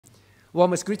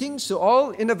Warmest greetings to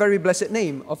all in the very blessed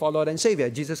name of our Lord and Savior,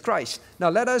 Jesus Christ. Now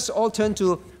let us all turn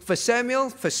to 1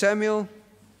 Samuel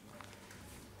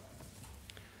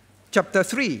chapter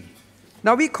 3.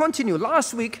 Now we continue.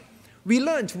 Last week, we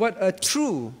learned what a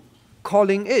true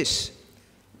calling is.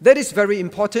 That is very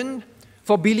important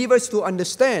for believers to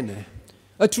understand.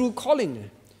 A true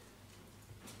calling.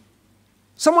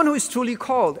 Someone who is truly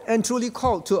called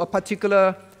to a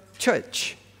particular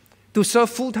church to serve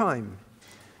full-time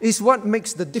is what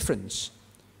makes the difference.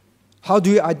 How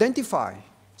do you identify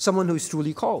someone who is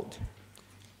truly called?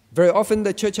 Very often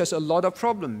the church has a lot of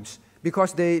problems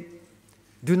because they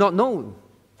do not know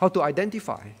how to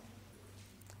identify.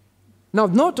 Now,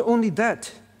 not only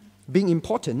that being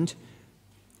important,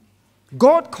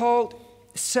 God called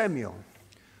Samuel.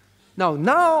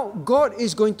 Now God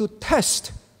is going to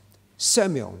test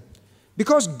Samuel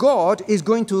because God is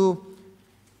going to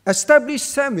establish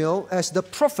Samuel as the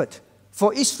prophet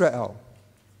for Israel.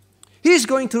 He is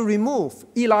going to remove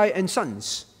Eli and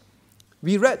sons.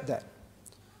 We read that.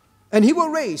 And he will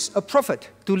raise a prophet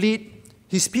to lead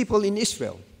his people in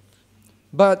Israel.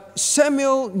 But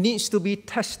Samuel needs to be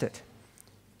tested.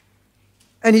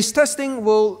 And his testing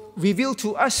will reveal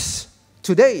to us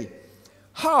today,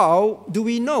 how do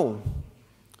we know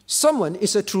someone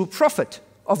is a true prophet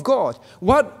of God?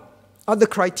 What are the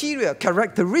criteria,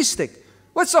 characteristics?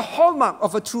 What's the hallmark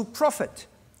of a true prophet?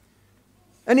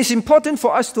 And it's important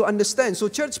for us to understand. So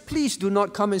church, please do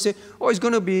not come and say, oh, it's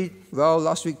going to be, well,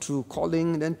 last week true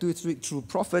calling, then this week true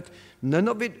prophet. None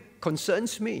of it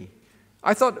concerns me.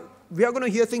 I thought we are going to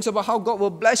hear things about how God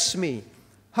will bless me,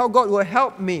 how God will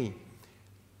help me.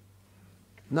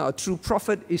 Now, a true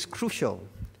prophet is crucial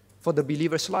for the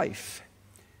believer's life.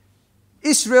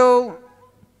 Israel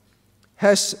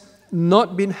has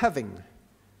not been having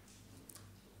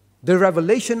the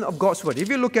revelation of God's word. If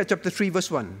you look at chapter 3, verse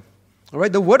 1, all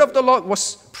right, the word of the Lord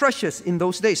was precious in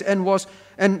those days and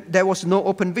there was no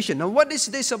open vision. Now, what is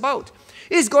this about?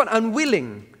 Is God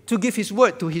unwilling to give his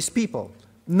word to his people?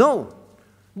 No.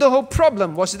 The whole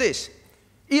problem was this.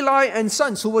 Eli and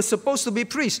sons, who were supposed to be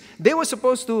priests, they were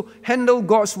supposed to handle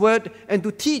God's word and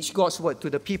to teach God's word to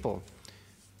the people.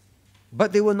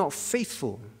 But they were not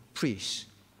faithful priests.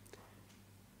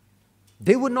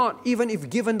 They would not, even if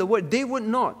given the word, they would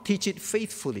not teach it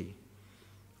faithfully.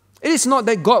 It is not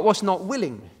that God was not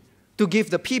willing to give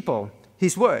the people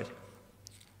his word,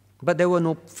 but there were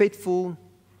no faithful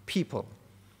people.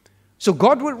 So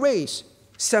God would raise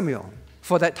Samuel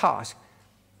for that task.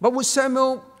 But would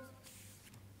Samuel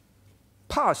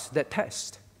pass that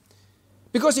test?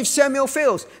 Because if Samuel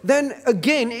fails, then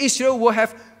again Israel will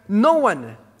have no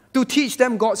one to teach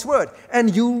them God's word.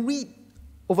 And you read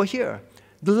over here,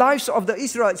 the lives of the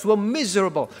Israelites were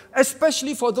miserable,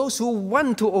 especially for those who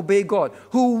want to obey God,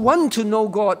 who want to know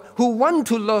God, who want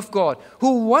to love God,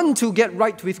 who want to get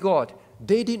right with God.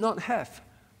 They did not have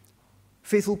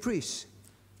faithful priests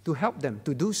to help them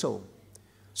to do so.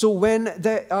 So when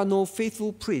there are no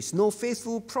faithful priests, no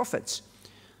faithful prophets,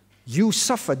 you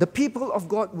suffer. The people of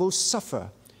God will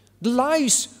suffer. The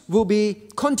lives will be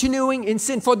continuing in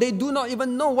sin, for they do not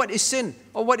even know what is sin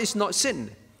or what is not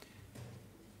sin.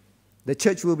 The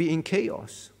church will be in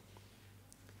chaos.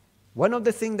 One of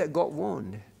the things that God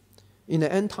warned in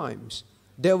the end times,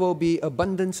 there will be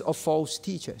abundance of false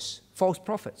teachers, false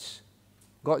prophets.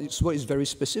 God's word is very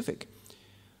specific.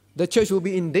 The church will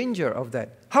be in danger of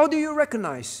that. How do you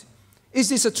recognize, is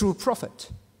this a true prophet?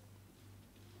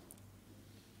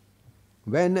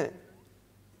 When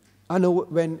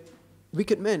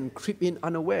wicked men creep in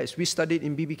unawares, we studied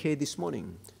in BBK this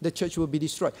morning, the church will be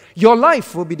destroyed. Your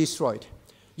life will be destroyed.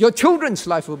 Your children's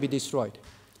life will be destroyed.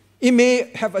 It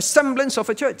may have a semblance of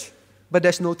a church, but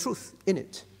there's no truth in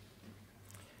it.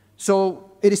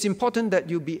 So it is important that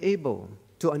you be able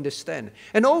to understand.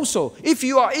 And also, if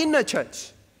you are in a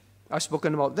church, I've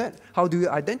spoken about that. How do you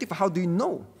identify? How do you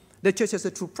know the church has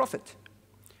a true prophet?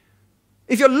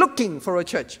 If you're looking for a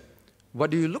church,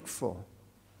 what do you look for?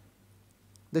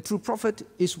 The true prophet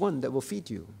is one that will feed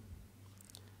you,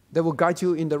 that will guide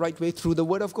you in the right way through the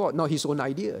word of God, not his own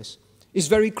ideas. It's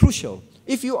very crucial.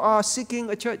 If you are seeking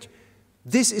a church,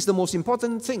 this is the most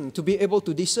important thing to be able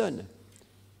to discern.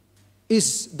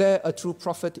 Is there a true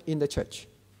prophet in the church?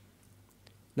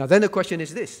 Now then the question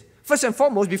is this. First and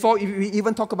foremost, before we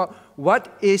even talk about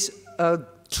what is a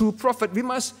true prophet, we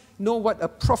must know what a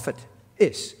prophet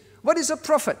is. What is a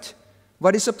prophet?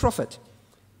 What is a prophet?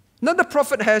 Now the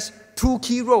prophet has two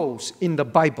key roles in the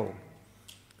Bible.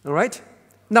 All right?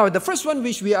 Now the first one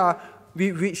which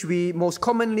we most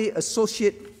commonly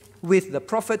associate with the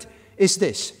prophet is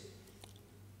this.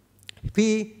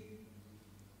 He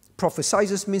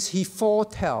prophesies means he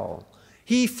foretells.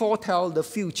 He foretells the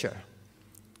future.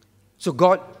 So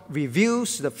God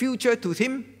reveals the future to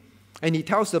him, and he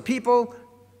tells the people.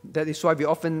 That is why we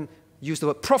often use the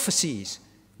word prophecies,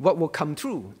 what will come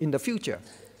true in the future.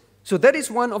 So that is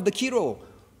one of the key roles,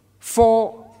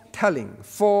 foretelling.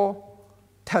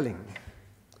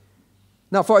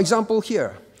 Now, for example,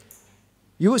 here,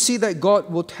 you will see that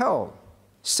God will tell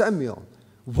Samuel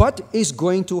what is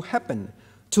going to happen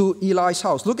to Eli's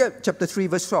house. Look at chapter 3,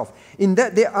 verse 12. In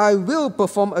that day I will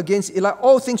perform against Eli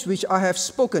all things which I have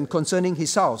spoken concerning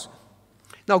his house.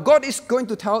 Now, God is going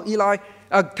to tell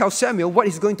Samuel what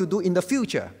he's going to do in the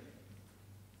future.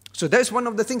 So that's one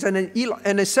of the things. And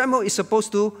then Samuel is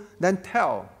supposed to then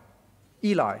tell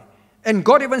Eli. And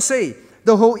God even say,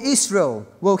 the whole Israel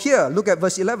will hear. Look at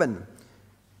verse 11.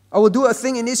 I will do a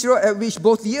thing in Israel at which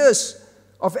both ears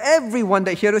of everyone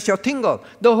that heareth shall tingle.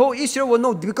 The whole Israel will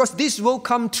know, because this will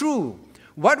come true.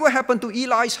 What will happen to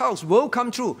Eli's house will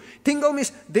come true. Tingle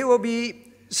means they will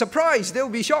be surprised, they will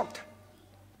be shocked.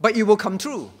 But it will come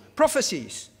true.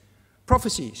 Prophecies.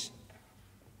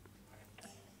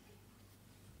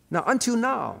 Now, until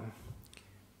now,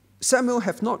 Samuel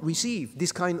have not received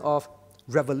this kind of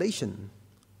revelation.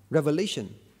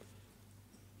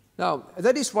 Now,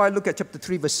 that is why I look at chapter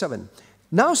 3, verse 7.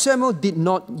 Now Samuel did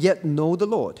not yet know the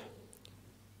Lord.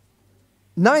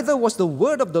 Neither was the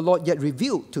word of the Lord yet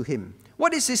revealed to him.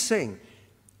 What is this saying?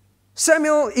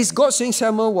 Is God saying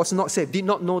Samuel was not saved, did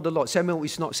not know the Lord? Samuel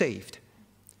is not saved.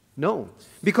 No.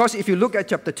 Because if you look at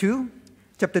chapter 2,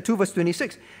 verse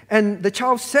 26, and the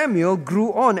child Samuel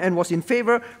grew on and was in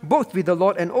favor both with the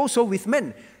Lord and also with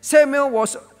men. Samuel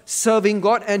was serving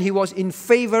God and he was in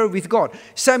favor with God.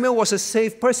 Samuel was a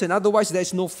saved person, otherwise there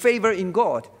is no favor in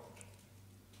God.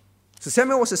 So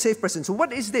Samuel was a saved person. So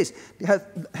what is this?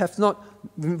 Have not,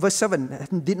 verse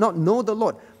 7, did not know the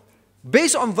Lord.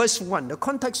 Based on verse 1, the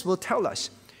context will tell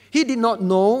us. He did not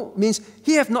know means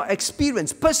he have not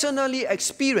experienced, personally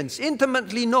experienced,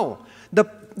 intimately know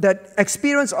that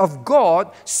experience of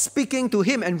God speaking to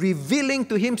him and revealing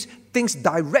to him things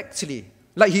directly,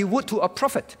 like he would to a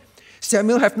prophet.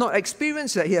 Samuel have not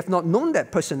experienced that. He have not known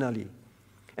that personally.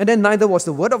 And then neither was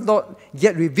the word of God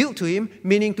yet revealed to him,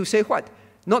 meaning to say what?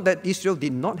 Not that Israel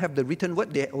did not have the written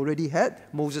word. They already had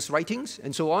Moses' writings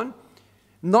and so on.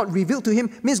 Not revealed to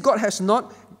him means God has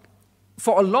not,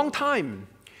 for a long time,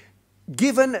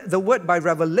 given the word by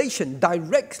revelation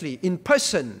directly in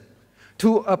person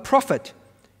to a prophet,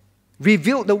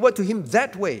 revealed the word to him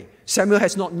that way. Samuel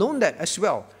has not known that as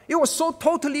well. It was so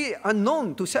totally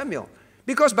unknown to Samuel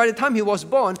because by the time he was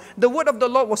born, the word of the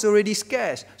Lord was already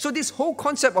scarce. So this whole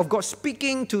concept of God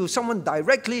speaking to someone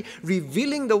directly,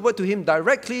 revealing the word to him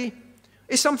directly,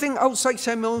 is something outside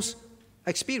Samuel's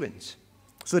experience.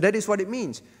 So that is what it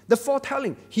means. The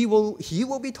foretelling, he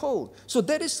will be told. So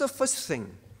that is the first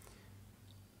thing.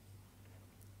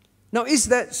 Now, is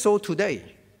that so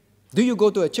today? Do you go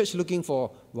to a church looking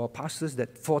for, pastors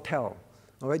that foretell?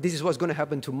 All right, this is what's going to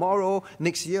happen tomorrow,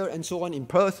 next year, and so on in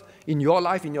Perth, in your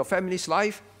life, in your family's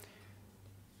life.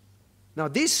 Now,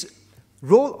 this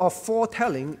role of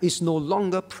foretelling is no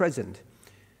longer present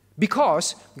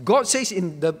because God says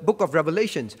in the book of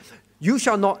Revelations, you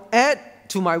shall not add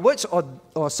to my words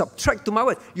or subtract to my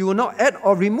words. You will not add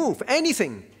or remove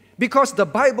anything because the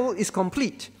Bible is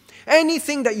complete.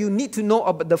 Anything that you need to know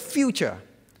about the future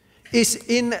is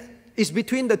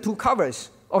between the two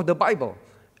covers of the Bible.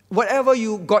 Whatever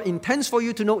God intends for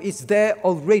you to know is there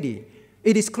already.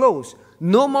 It is closed.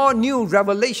 No more new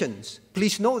revelations.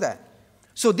 Please know that.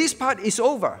 So this part is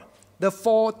over, the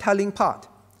foretelling part.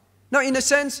 Now, in a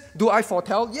sense, do I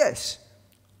foretell? Yes.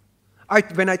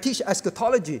 When I teach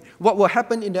eschatology, what will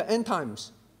happen in the end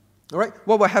times? All right?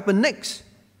 What will happen next?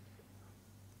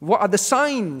 What are the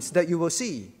signs that you will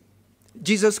see?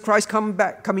 Jesus Christ coming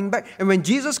back. And when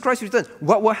Jesus Christ returns,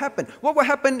 what will happen? What will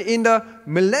happen in the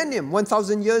millennium,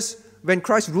 1,000 years, when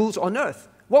Christ rules on earth?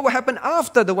 What will happen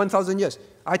after the 1,000 years?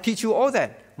 I teach you all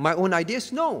that. My own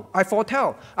ideas? No. I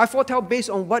foretell. I foretell based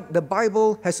on what the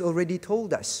Bible has already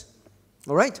told us.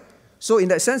 All right? So in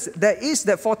that sense, there is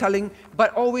that foretelling,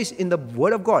 but always in the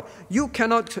Word of God. You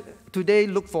cannot today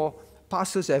look for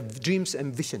pastors that have dreams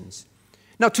and visions.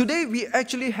 Now, today we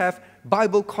actually have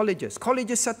Bible colleges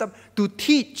set up to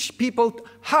teach people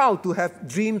how to have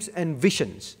dreams and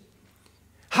visions,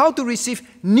 how to receive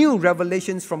new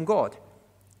revelations from God.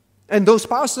 And those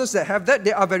pastors that have that,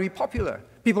 they are very popular.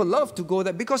 People love to go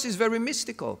there because it's very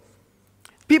mystical.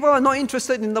 People are not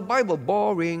interested in the Bible.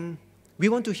 Boring. We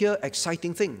want to hear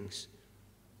exciting things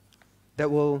that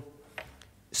will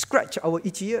scratch our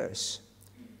itchy ears.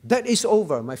 That is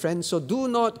over, my friends, so do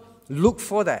not look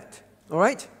for that. All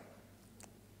right?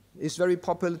 It's very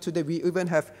popular today. We even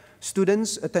have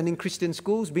students attending Christian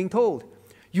schools being told,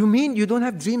 you mean you don't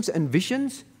have dreams and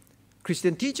visions?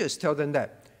 Christian teachers tell them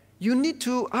that. You need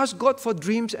to ask God for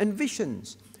dreams and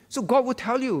visions. So God will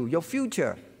tell you your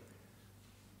future.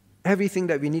 Everything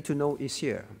that we need to know is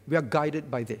here. We are guided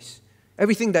by this.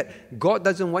 Everything that God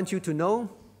doesn't want you to know,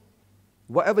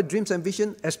 whatever dreams and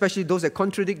visions, especially those that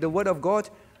contradict the Word of God,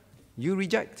 you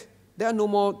reject. There are no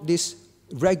more these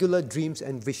regular dreams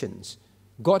and visions.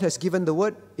 God has given the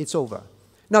Word, it's over.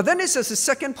 Now then is the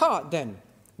second part then.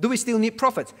 Do we still need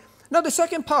prophets? Now the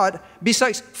second part,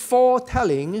 besides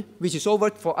foretelling, which is over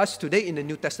for us today in the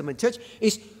New Testament church,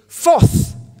 is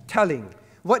forthtelling.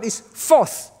 What is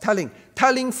forthtelling?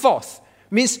 Telling forth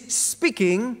means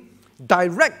speaking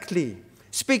directly,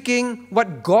 speaking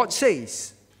what God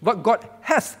says, what God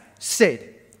hath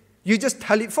said. You just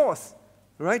tell it forth,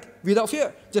 right? Without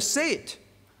fear, just say it.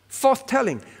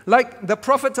 Forthtelling, like the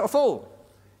prophets of old.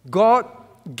 God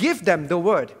give them the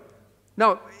word.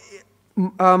 Now,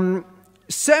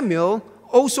 Samuel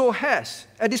also has,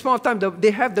 at this point of time,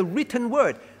 they have the written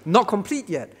word, not complete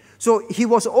yet. So he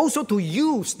was also to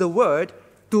use the word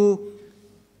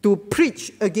to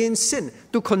preach against sin,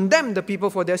 to condemn the people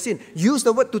for their sin. Use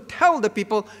the word to tell the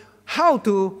people how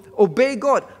to obey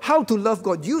God, how to love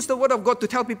God. Use the word of God to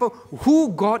tell people who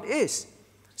God is.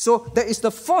 So there is the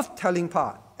forthtelling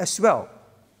part as well.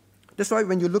 That's why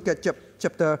when you look at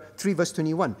chapter 3, verse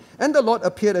 21, and the Lord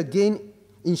appeared again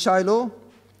in Shiloh.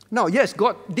 Now, yes,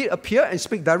 God did appear and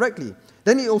speak directly.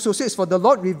 Then he also says, for the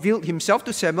Lord revealed himself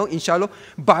to Samuel in Shiloh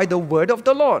by the word of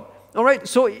the Lord. All right,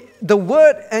 so the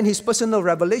word and his personal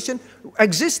revelation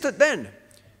existed then.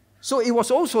 So it was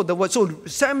also the word. So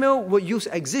Samuel would use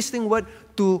existing word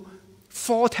to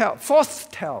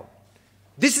forthtell.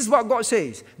 This is what God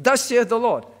says. Thus saith the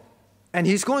Lord. And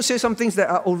he's going to say some things that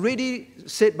are already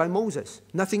said by Moses.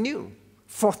 Nothing new.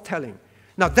 Forthtelling.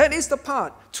 Now that is the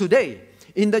part today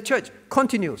in the church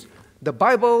continues. The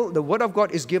Bible, the Word of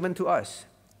God is given to us.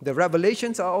 The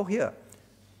revelations are all here.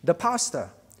 The pastor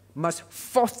must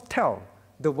forthtell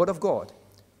the Word of God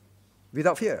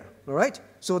without fear. All right?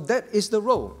 So that is the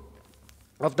role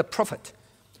of the prophet.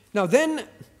 Now then,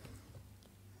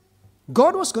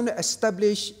 God was going to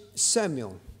establish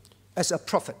Samuel as a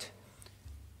prophet.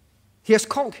 He has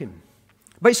called him,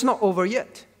 but it's not over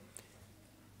yet.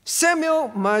 Samuel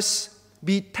must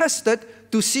be tested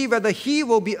to see whether he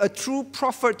will be a true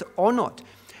prophet or not.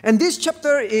 And this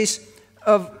chapter is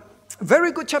a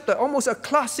very good chapter, almost a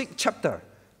classic chapter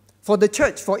for the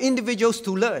church, for individuals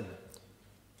to learn.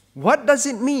 What does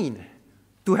it mean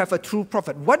to have a true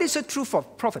prophet? What is a true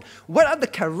prophet? What are the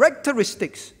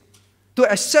characteristics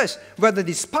to assess whether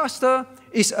this pastor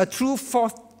is a true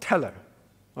forthteller?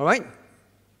 All right?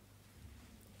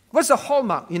 What's the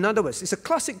hallmark? In other words, it's a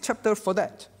classic chapter for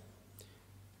that.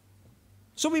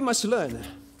 So we must learn.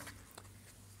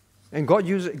 And God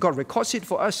records it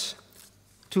for us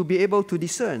to be able to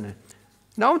discern.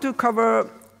 Now to cover,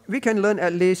 we can learn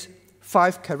at least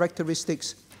 5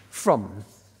 characteristics from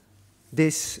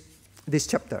this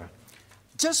chapter.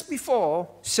 Just before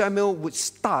Samuel would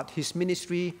start his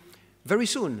ministry very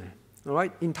soon, all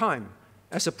right, in time,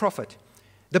 as a prophet,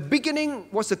 the beginning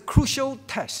was a crucial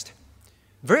test.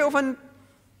 Very often,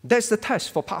 that's the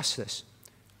test for pastors.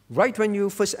 Right when you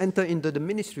first enter into the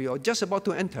ministry or just about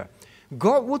to enter,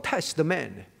 God will test the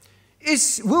man.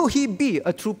 Will he be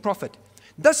a true prophet?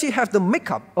 Does he have the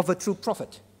makeup of a true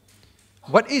prophet?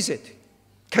 What is it?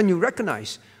 Can you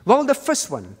recognize? Well, the first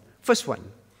one.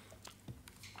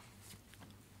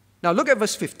 Now look at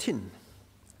verse 15.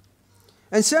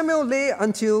 And Samuel lay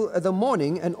until the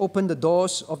morning and opened the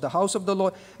doors of the house of the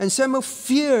Lord. And Samuel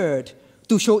feared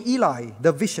to show Eli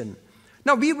the vision.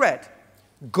 Now we read,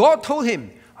 God told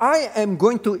him, I am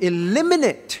going to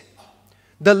eliminate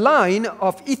the line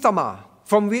of Ithamar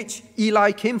from which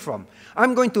Eli came from.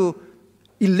 I'm going to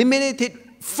eliminate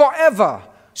it forever.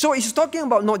 So he's talking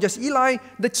about not just Eli,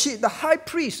 the high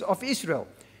priest of Israel.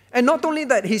 And not only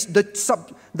that,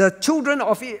 the children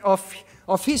of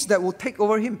his that will take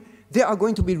over him, they are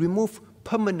going to be removed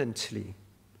permanently.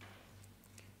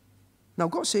 Now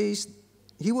God says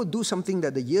he will do something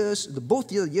that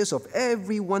both ears of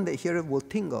everyone that heareth will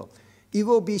tingle. It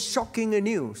will be shocking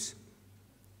news.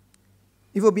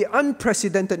 It will be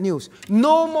unprecedented news.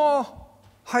 No more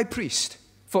high priest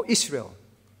for Israel.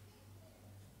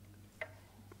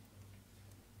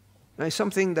 Now, it's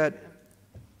something that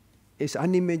is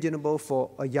unimaginable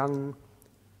for a young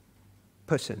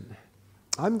person.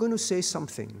 I'm going to say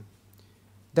something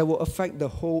that will affect the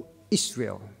whole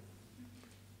Israel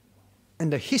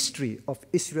and the history of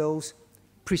Israel's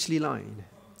priestly line.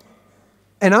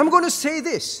 And I'm going to say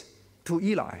this to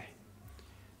Eli.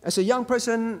 As a young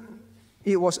person,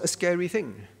 it was a scary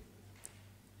thing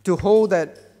to hold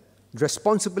that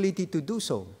responsibility to do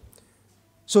so.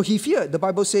 So he feared. The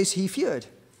Bible says he feared.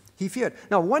 He feared.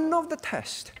 Now, one of the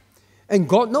tests, and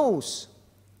God knows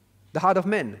the heart of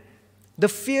men, the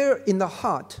fear in the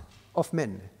heart of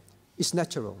men is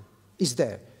natural, is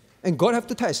there. And God have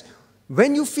to test.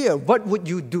 When you fear, what would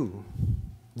you do?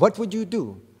 What would you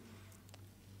do?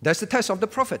 That's the test of the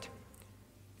prophet.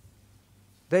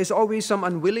 There is always some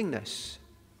unwillingness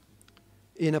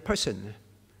in a person.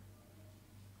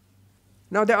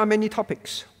 Now, there are many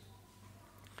topics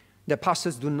that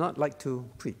pastors do not like to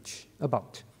preach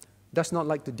about, does not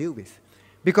like to deal with,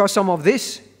 because some of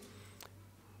this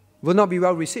will not be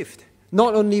well received,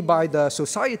 not only by the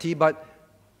society, but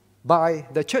by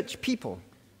the church people.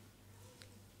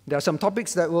 There are some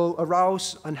topics that will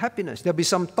arouse unhappiness. There will be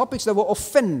some topics that will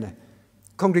offend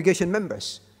congregation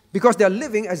members because they are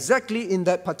living exactly in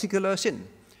that particular sin.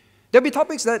 There will be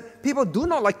topics that people do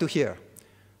not like to hear.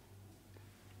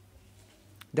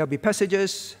 There will be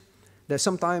passages that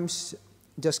sometimes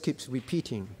just keeps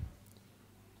repeating.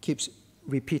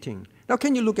 Now,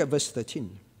 can you look at verse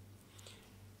 13?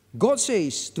 God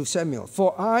says to Samuel,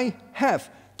 "For I have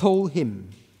told him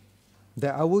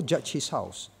that I will judge his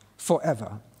house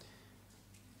forever."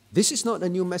 This is not a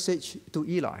new message to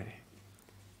Eli.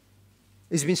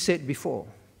 It's been said before.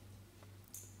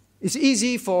 It's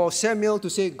easy for Samuel to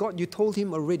say, "God, you told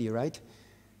him already, right?"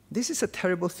 This is a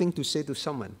terrible thing to say to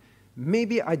someone.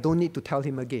 Maybe I don't need to tell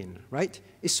him again, right?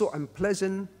 It's so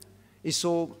unpleasant, it's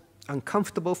so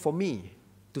uncomfortable for me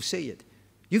to say it.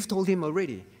 You've told him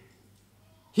already.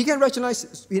 He can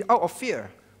rationalize it out of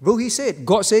fear. Will he say it?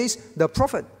 God says, the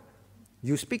prophet,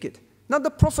 you speak it. Now, the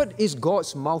prophet is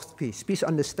God's mouthpiece. Please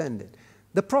understand it.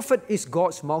 The prophet is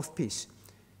God's mouthpiece.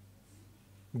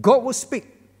 God will speak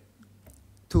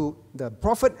to the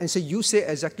prophet and say, you say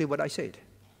exactly what I said.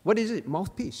 What is it?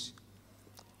 Mouthpiece.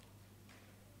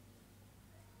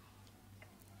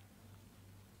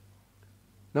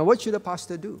 Now, what should a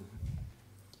pastor do?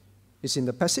 It's in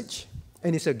the passage,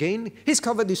 and it's again, he's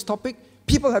covered this topic.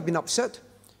 People have been upset.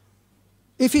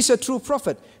 If he's a true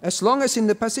prophet, as long as in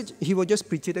the passage, he will just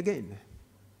preach it again.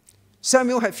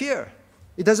 Samuel had fear.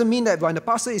 It doesn't mean that when the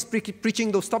pastor is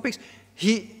preaching those topics,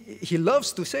 he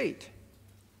loves to say it.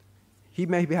 He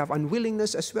may have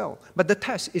unwillingness as well. But the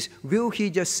test is, will he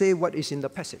just say what is in the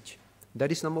passage?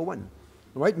 That is number one.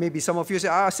 Right? Maybe some of you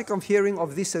say, sick of hearing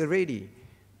of this already.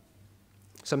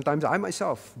 Sometimes I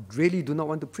myself really do not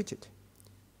want to preach it.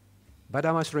 But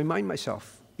I must remind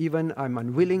myself, even I'm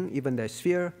unwilling, even there's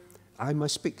fear, I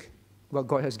must speak what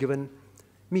God has given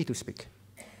me to speak.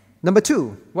 Number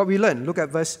two, what we learn, look at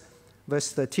verse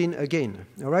 13 again,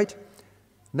 all right?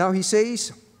 Now he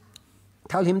says,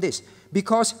 tell him this,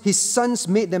 because his sons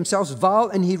made themselves vile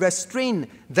and he restrained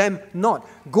them not.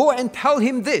 Go and tell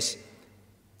him this,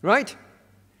 right?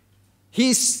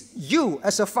 You,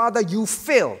 as a father, you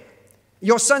fail.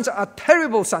 Your sons are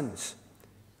terrible sons.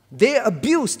 They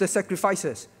abuse the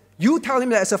sacrifices. You tell him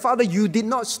that as a father, you did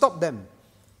not stop them.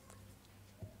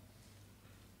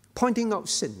 Pointing out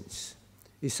sins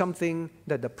is something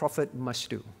that the prophet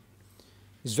must do.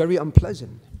 It's very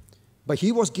unpleasant. But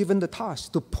he was given the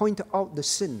task to point out the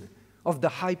sin of the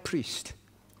high priest.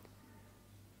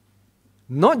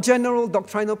 Not general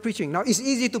doctrinal preaching. Now, it's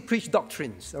easy to preach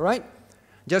doctrines, all right?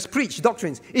 Just preach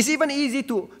doctrines. It's even easy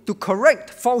to correct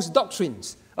false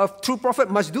doctrines. A true prophet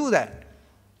must do that.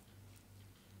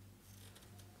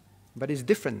 But it's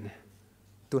different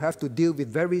to have to deal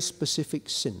with very specific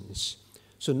sins.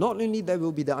 So not only there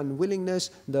will be the unwillingness,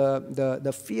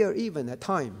 the fear even at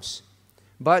times,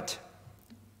 but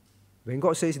when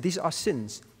God says these are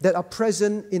sins that are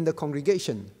present in the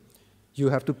congregation, you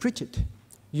have to preach it.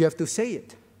 You have to say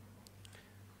it.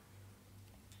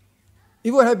 It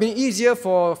would have been easier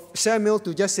for Samuel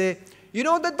to just say, you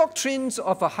know, the doctrines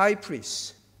of a high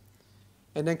priest,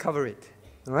 and then cover it,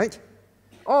 all right?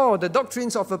 Or the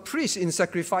doctrines of a priest in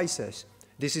sacrifices.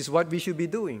 This is what we should be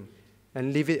doing,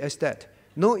 and leave it as that.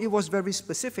 No, it was very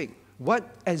specific. What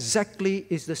exactly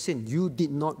is the sin? You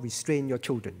did not restrain your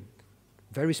children.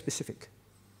 Very specific.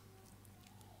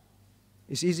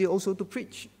 It's easy also to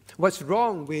preach. What's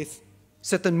wrong with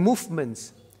certain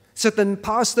movements, certain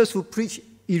pastors who preach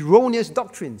erroneous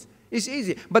doctrines? It's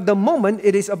easy. But the moment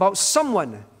it is about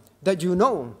someone that you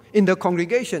know in the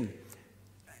congregation,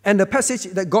 and the passage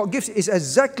that God gives is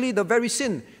exactly the very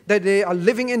sin that they are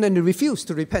living in and they refuse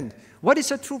to repent. What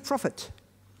is a true prophet?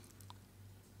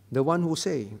 The one who will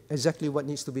say exactly what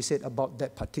needs to be said about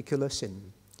that particular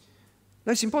sin.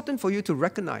 Now, it's important for you to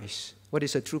recognize what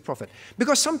is a true prophet.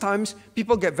 Because sometimes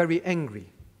people get very angry.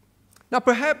 Now,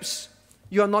 perhaps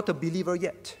you are not a believer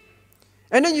yet.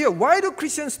 And then you hear, why do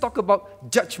Christians talk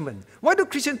about judgment? Why do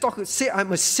Christians say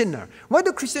I'm a sinner? Why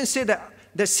do Christians say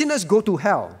that sinners go to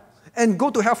hell and go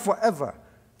to hell forever?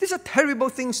 These are terrible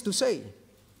things to say.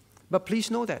 But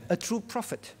please know that a true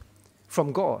prophet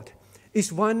from God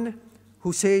is one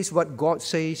who says what God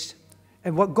says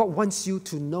and what God wants you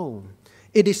to know.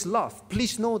 It is love.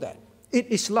 Please know that. It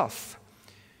is love.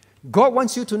 God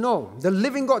wants you to know the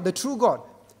living God, the true God.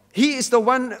 He is the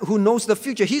one who knows the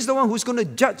future. He's the one who's going to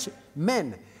judge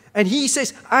men. And he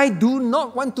says, I do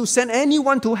not want to send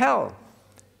anyone to hell.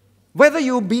 Whether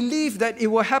you believe that it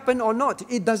will happen or not,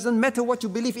 it doesn't matter what you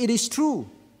believe. It is true.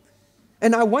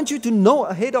 And I want you to know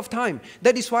ahead of time.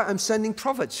 That is why I'm sending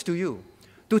prophets to you,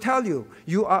 to tell you,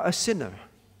 you are a sinner.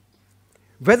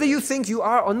 Whether you think you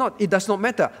are or not, it does not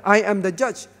matter. I am the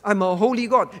judge. I'm a holy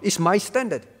God. It's my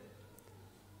standard.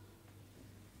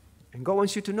 And God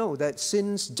wants you to know that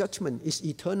sin's judgment is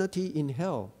eternity in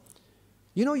hell.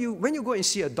 You know, when you go and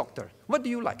see a doctor, what do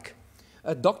you like?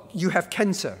 You have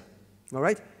cancer, all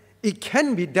right? It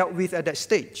can be dealt with at that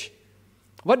stage.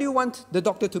 What do you want the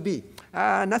doctor to be?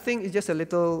 Nothing, it's just a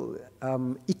little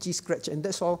itchy scratch, and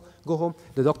that's all. Go home.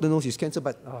 The doctor knows it's cancer,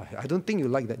 but I don't think you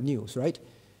like that news, right?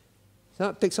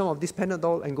 So take some of this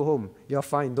Panadol and go home. You're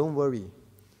fine, don't worry.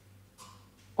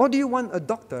 Or do you want a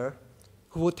doctor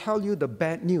who will tell you the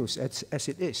bad news as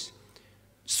it is,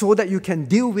 so that you can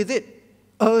deal with it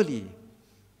early?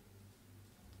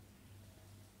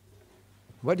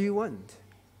 What do you want?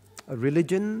 A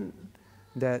religion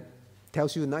that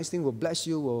tells you nice thing, will bless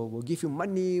you, will give you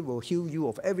money, will heal you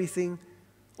of everything?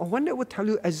 Or one that will tell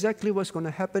you exactly what's going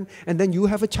to happen, and then you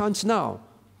have a chance now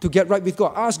to get right with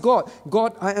God. Ask God,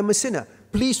 God, I am a sinner.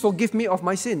 Please forgive me of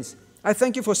my sins. I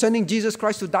thank you for sending Jesus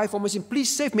Christ to die for my sin.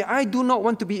 Please save me. I do not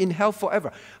want to be in hell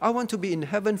forever. I want to be in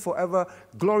heaven forever,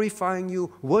 glorifying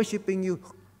you, worshiping you,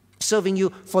 serving you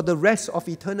for the rest of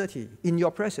eternity in your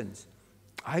presence.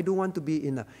 I don't want to be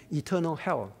in an eternal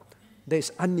hell that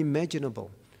is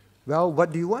unimaginable. Well,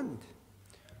 what do you want?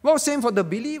 Well, same for the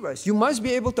believers. You must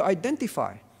be able to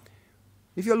identify.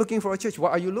 If you're looking for a church,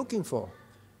 what are you looking for?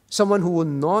 Someone who will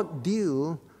not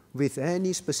deal with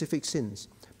any specific sins.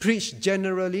 Preach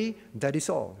generally, that is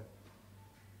all.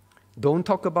 Don't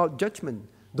talk about judgment.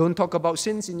 Don't talk about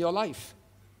sins in your life.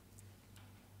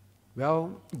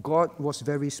 Well, God was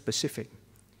very specific.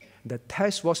 The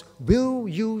test was, will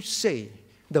you say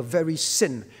the very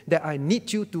sin that I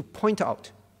need you to point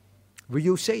out? Will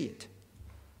you say it?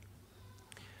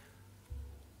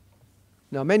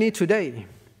 Now, many today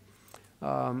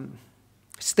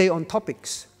stay on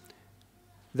topics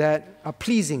that are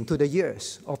pleasing to the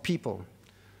ears of people.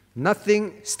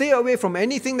 Stay away from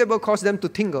anything that will cause them to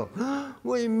tingle.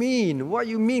 What do you mean? What do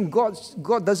you mean?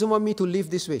 God doesn't want me to live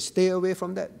this way. Stay away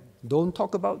from that. Don't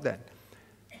talk about that.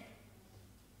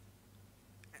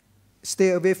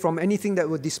 Stay away from anything that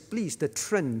will displease the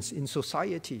trends in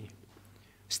society.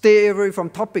 Stay away from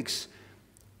topics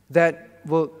that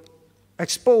will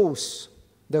expose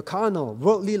the carnal,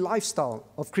 worldly lifestyle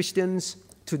of Christians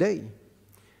today.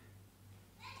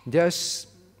 Just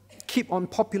keep on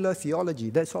popular theology,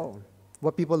 that's all.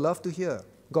 What people love to hear.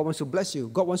 God wants to bless you.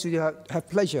 God wants you to have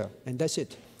pleasure, and that's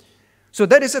it. So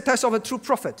that is a test of a true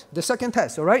prophet. The second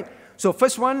test, all right? So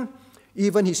first one,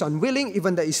 even he's unwilling,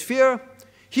 even there is fear,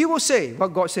 he will say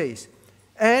what God says.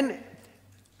 And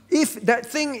if that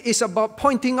thing is about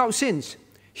pointing out sins,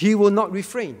 he will not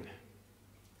refrain.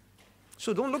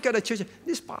 So don't look at the church.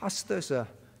 These pastors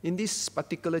in these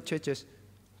particular churches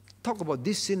talk about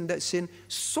this sin, that sin,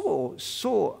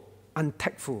 so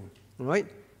untactful, right?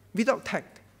 Without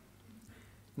tact.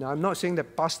 Now, I'm not saying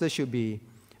that pastors should be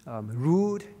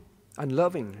rude,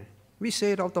 unloving. We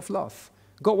say it out of love.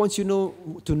 God wants you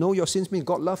to know your sins means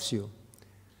God loves you.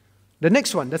 The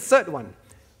next one, the third one,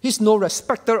 he's no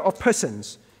respecter of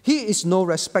persons. He is no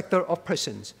respecter of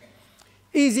persons.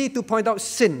 Easy to point out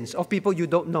sins of people you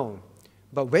don't know.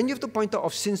 But when you have to point out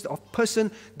of sins of a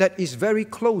person that is very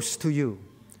close to you,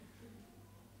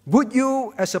 would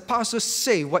you, as a pastor,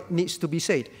 say what needs to be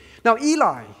said? Now,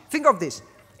 Eli, think of this.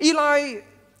 Eli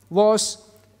was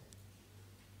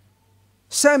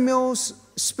Samuel's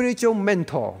spiritual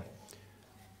mentor.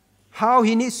 How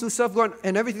he needs to serve God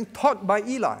and everything taught by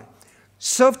Eli.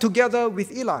 Serve together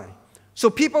with Eli. So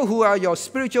people who are your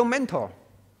spiritual mentor,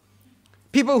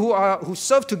 people who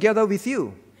serve together with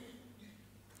you,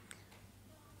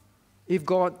 if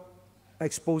God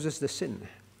exposes the sin,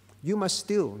 you must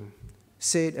still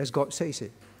say it as God says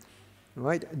it.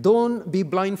 Right? Don't be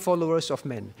blind followers of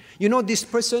men. You know, this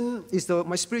person is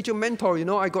my spiritual mentor. You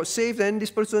know, I got saved, and this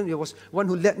person was one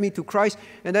who led me to Christ,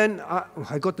 and then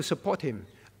I got to support him.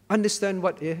 Understand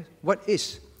what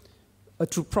is a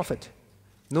true prophet.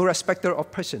 no respecter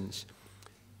of persons.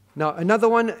 Now, another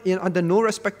one under no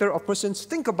respecter of persons,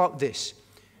 think about this.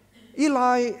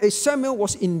 Samuel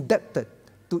was indebted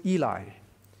to Eli.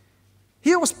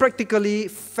 He was practically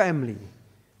family,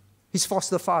 his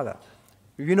foster father.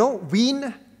 You know,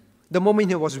 weaned, the moment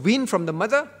he was weaned from the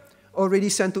mother, already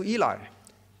sent to Eli.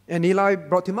 And Eli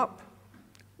brought him up.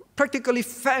 Practically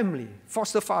family,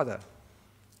 foster father.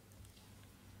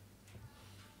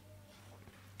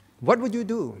 What would you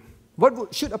do?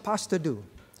 What should a pastor do?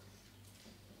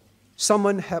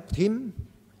 Someone helped him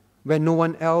when no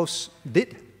one else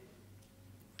did.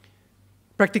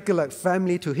 Practically like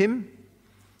family to him.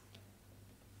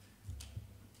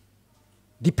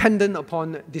 Dependent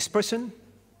upon this person.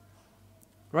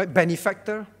 Right?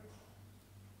 Benefactor.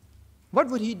 What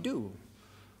would he do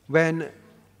when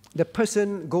the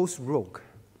person goes rogue?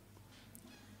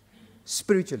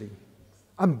 Spiritually,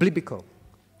 unbiblical,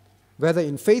 whether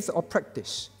in faith or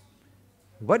practice.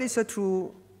 What is a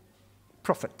true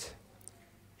prophet?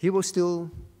 He will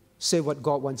still say what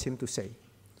God wants him to say.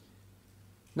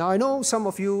 Now, I know some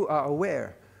of you are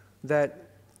aware that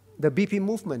the BP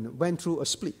movement went through a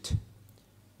split.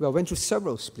 Well, went through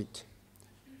several splits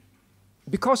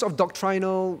because of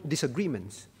doctrinal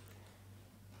disagreements.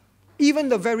 Even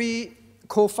the very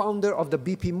co-founder of the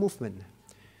BP movement,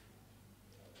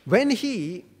 when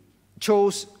he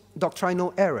chose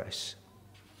doctrinal errors,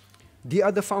 the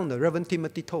other founder, Reverend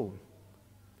Timothy,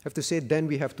 have to say, then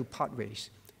we have to part ways.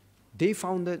 They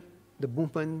founded the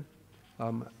movement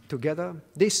together.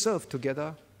 They served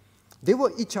together. They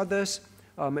were each other's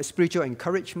spiritual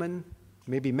encouragement,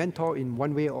 maybe mentor in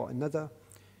one way or another.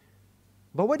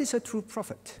 But what is a true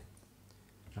prophet?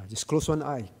 Just close one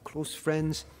eye, close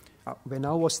friends. When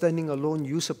I was standing alone,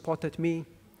 you supported me.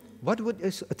 What would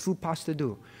a true pastor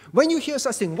do? When you hear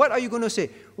such thing, what are you going to say?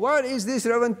 What is this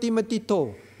Reverend Timothy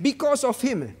told? Because of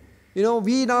him, you know,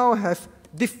 we now have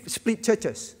split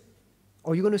churches.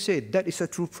 Or you're going to say, that is a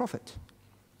true prophet.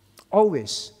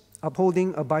 Always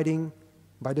upholding, abiding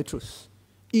by the truth.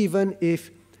 Even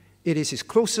if it is his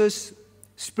closest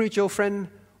spiritual friend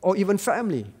or even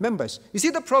family members. You see,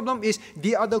 the problem is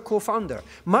the other co-founder.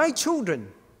 My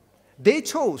children, they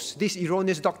chose these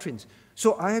erroneous doctrines,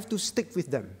 so I have to stick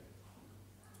with them.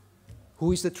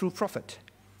 Who is the true prophet?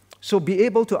 So be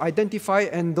able to identify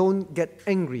and don't get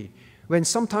angry when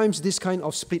sometimes this kind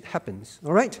of split happens,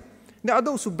 all right? There are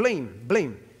those who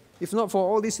blame. If not for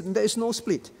all this, there is no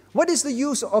split. What is the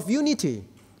use of unity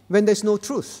when there's no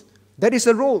truth? That is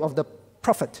the role of the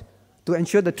prophet, to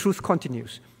ensure the truth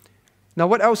continues. Now,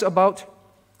 what else about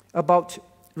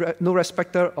no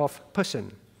respecter of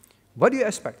person? What do you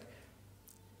expect?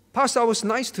 Pastor, I was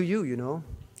nice to you, you know.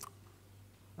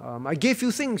 I gave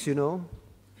you things, you know.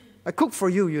 I cooked for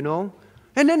you, you know.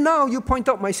 And then now you point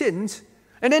out my sins.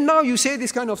 And then now you say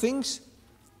these kind of things.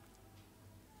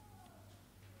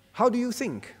 How do you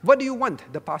think? What do you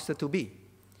want the pastor to be?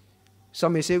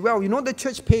 Some may say, well, you know, the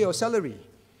church pay your salary.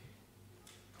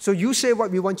 So you say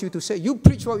what we want you to say. You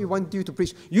preach what we want you to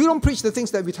preach. You don't preach the things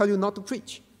that we tell you not to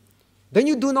preach. Then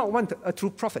you do not want a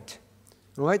true prophet.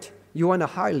 Right? You want a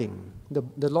hireling.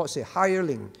 The Lord said,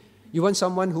 hireling. You want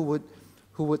someone who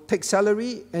would take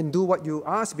salary and do what you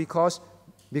ask because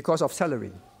of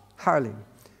salary. Hireling.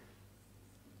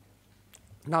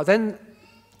 Now then,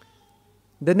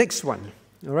 the next one.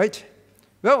 All right?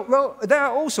 Well, there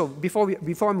are also, before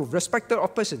I move, respecter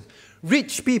of person.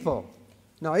 Rich people.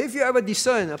 Now, if you ever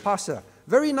discern a pastor,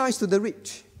 very nice to the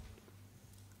rich,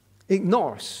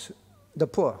 ignores the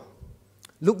poor,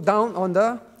 look down on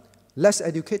the less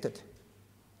educated.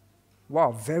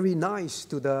 Wow, very nice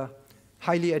to the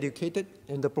highly educated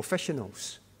and the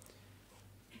professionals.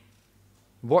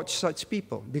 Watch such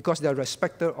people because they are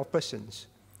respecter of persons.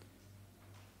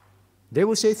 They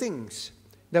will say things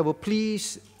that will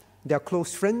please their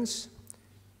close friends,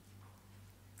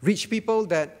 rich people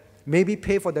that maybe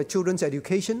pay for their children's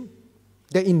education.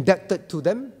 They're indebted to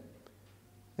them.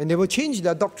 And they will change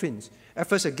their doctrines. At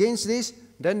first against this,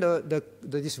 then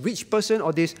this rich person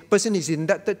or this person is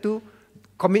indebted to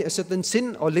commit a certain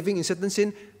sin or living in certain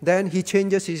sin, then he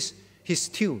changes his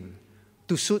tune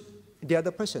to suit the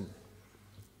other person.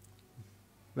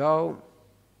 Well,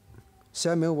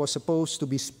 Samuel was supposed to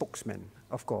be spokesman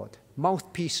of God,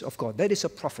 mouthpiece of God. That is a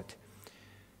prophet.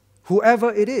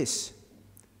 Whoever it is.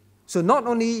 So not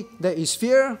only there is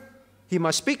fear, he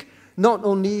must speak. Not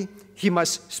only he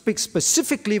must speak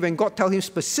specifically when God tells him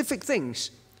specific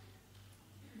things.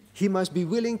 He must be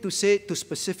willing to say it to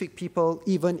specific people,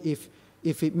 even if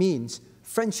it means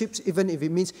friendships, even if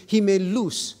it means he may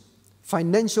lose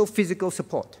financial, physical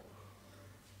support.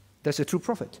 That's a true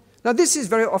prophet. Now, this is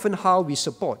very often how we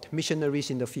support missionaries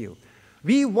in the field.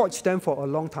 We watch them for a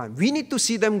long time. We need to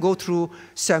see them go through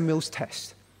Samuel's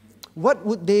test. What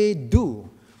would they do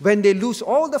when they lose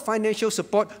all the financial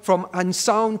support from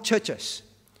unsound churches?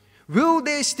 Will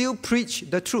they still preach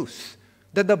the truth,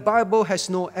 that the Bible has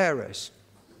no errors?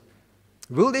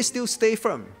 Will they still stay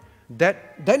firm?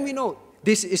 Then we know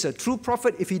this is a true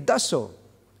prophet if he does so.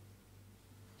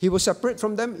 He will separate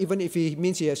from them even if it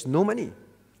means he has no money,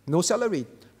 no salary,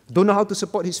 don't know how to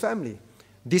support his family.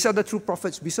 These are the true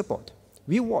prophets we support.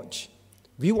 We watch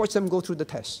them go through the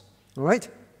test. All right?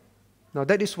 Now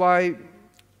that is why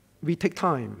we take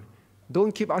time.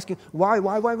 Don't keep asking, why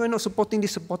we're not supporting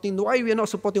this, why we're not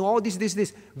supporting all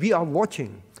this. We are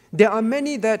watching. There are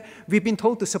many that we've been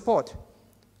told to support.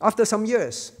 After some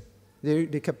years,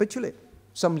 they capitulate.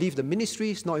 Some leave the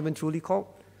ministries, not even truly called.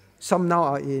 Some now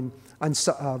are in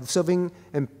serving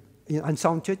in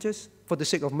unsound churches for the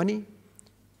sake of money.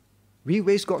 We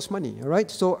waste God's money, all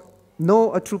right? So,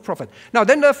 know a true prophet. Now,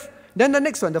 then the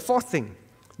next one, the fourth thing.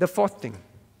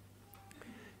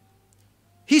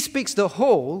 He speaks the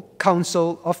whole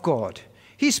counsel of God.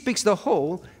 He speaks the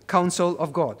whole counsel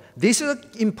of God. This is an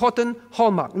important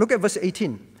hallmark. Look at verse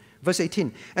 18. Verse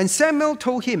 18. And Samuel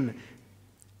told him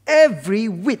every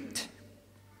whit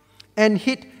and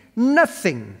hid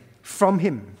nothing from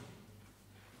him.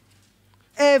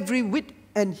 Every whit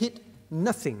and hid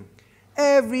nothing.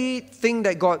 Everything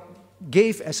that God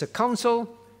gave as a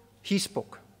counsel, he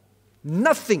spoke.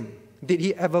 Nothing did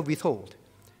he ever withhold.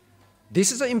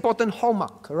 This is an important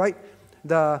hallmark, right?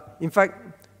 In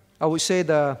fact, I would say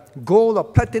the gold or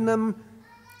platinum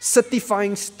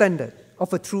certifying standard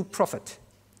of a true prophet.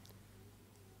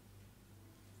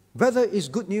 Whether it's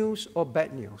good news or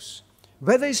bad news,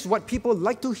 whether it's what people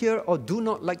like to hear or do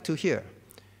not like to hear,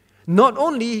 not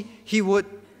only he would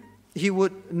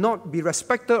not be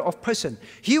respecter of person,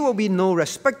 he will be no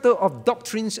respecter of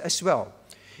doctrines as well.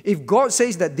 If God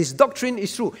says that this doctrine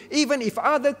is true, even if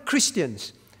other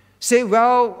Christians say,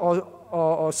 well,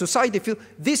 or society feel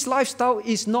this lifestyle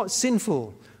is not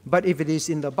sinful, but if it is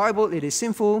in the Bible, it is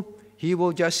sinful, he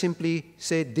will just simply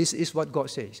say, this is what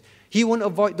God says. He won't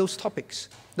avoid those topics.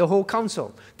 The whole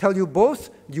counsel. Tell you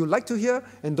both you like to hear,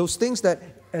 and those things that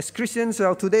as Christians,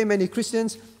 well, today many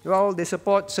Christians, well, they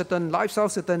support certain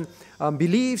lifestyles, certain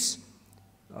beliefs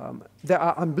that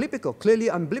are unbiblical, clearly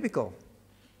unbiblical.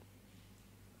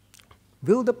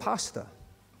 Will the pastor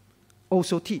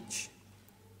also teach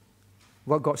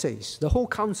what God says? The whole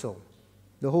counsel.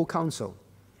 The whole counsel.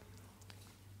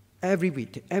 Every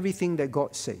week, everything that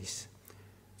God says.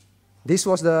 This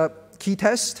was the key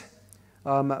test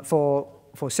for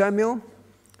Samuel.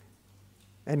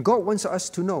 And God wants us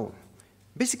to know.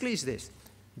 Basically, it's this.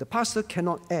 The pastor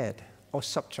cannot add or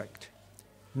subtract.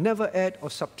 Never add or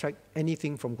subtract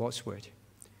anything from God's word.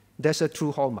 That's a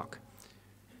true hallmark.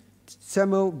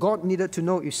 God needed to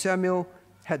know if Samuel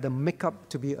had the makeup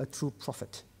to be a true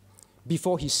prophet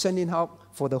before he sent him out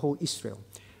for the whole Israel.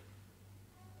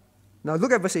 Now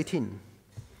look at verse 18.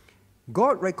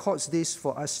 God records this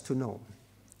for us to know.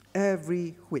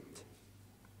 Every whit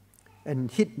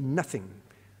and hid nothing.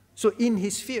 So in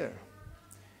his fear,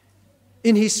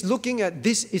 in his looking at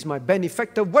this is my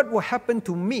benefactor, what will happen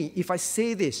to me if I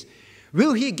say this?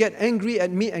 Will he get angry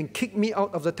at me and kick me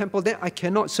out of the temple? Then I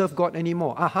cannot serve God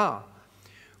anymore. Aha.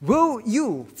 Will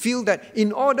you feel that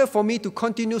in order for me to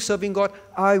continue serving God,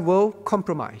 I will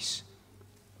compromise?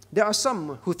 There are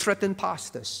some who threaten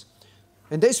pastors.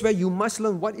 And that's where you must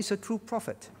learn what is a true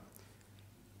prophet.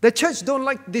 The church don't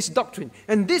like this doctrine.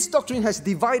 And this doctrine has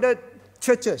divided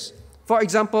churches. For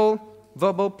example,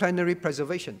 verbal plenary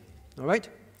preservation. All right?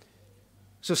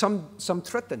 So some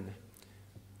threaten.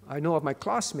 I know of my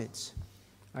classmates.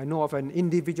 I know of an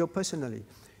individual personally.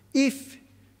 If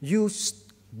you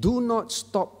do not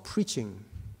stop preaching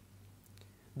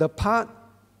the part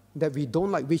that we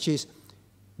don't like, which is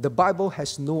the Bible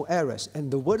has no errors and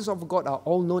the words of God are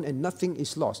all known and nothing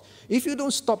is lost. If you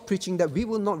don't stop preaching that, we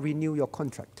will not renew your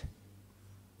contract.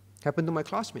 Happened to my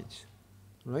classmates.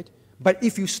 Right? But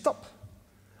if you stop,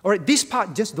 all right, this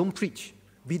part just don't preach.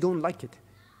 We don't like it.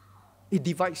 It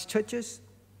divides churches.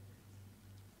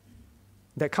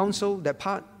 That counsel, that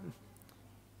part,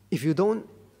 if you don't,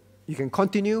 you can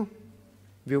continue.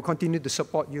 We will continue to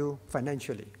support you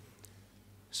financially.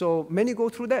 So many go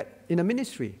through that in a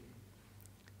ministry.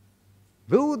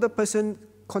 Will the person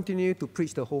continue to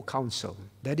preach the whole counsel?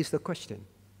 That is the question.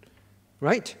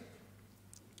 Right?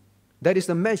 That is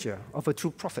the measure of a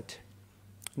true prophet.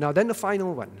 Now then the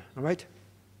final one, all right?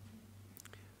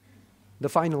 The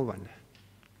final one.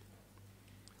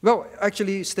 Well,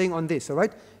 actually staying on this, all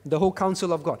right? The whole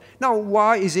counsel of God. Now,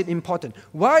 why is it important?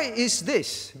 Why is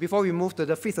this, before we move to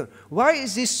the fifth one, why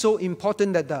is this so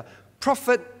important that the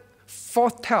prophet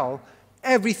foretell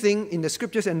everything in the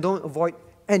scriptures and don't avoid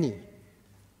any.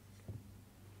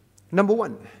 Number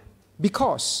one,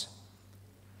 because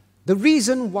the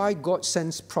reason why God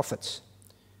sends prophets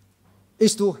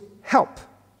is to help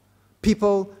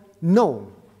people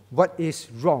know what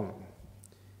is wrong,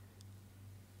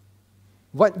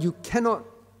 what you cannot do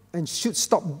and should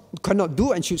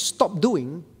stop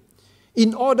doing,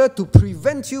 in order to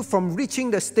prevent you from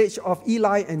reaching the stage of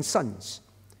Eli and sons.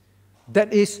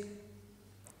 That is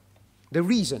the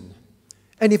reason.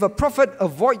 And if a prophet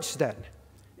avoids that,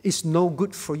 it's no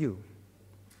good for you.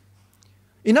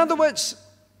 In other words,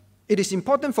 it is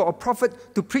important for a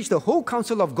prophet to preach the whole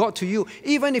counsel of God to you,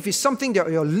 even if it's something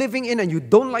that you're living in and you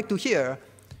don't like to hear.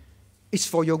 It's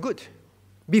for your good.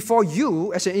 Before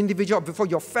you, as an individual, before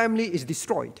your family is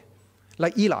destroyed,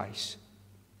 like Eli's.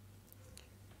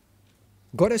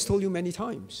 God has told you many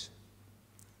times.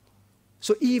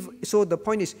 So the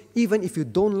point is, even if you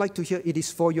don't like to hear, it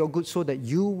is for your good so that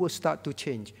you will start to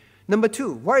change. Number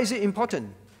two, why is it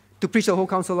important to preach the whole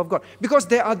counsel of God? Because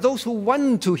there are those who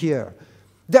want to hear.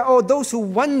 There are those who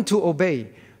want to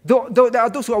obey. There are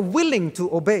those who are willing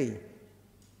to obey.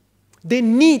 They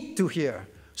need to hear.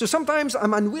 So sometimes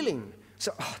I'm unwilling.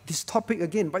 So, this topic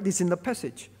again, but it's in the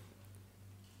passage.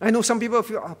 I know some people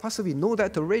feel, Pastor, we know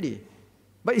that already.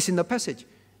 But it's in the passage.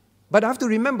 But I have to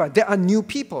remember, there are new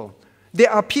people.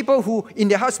 There are people who in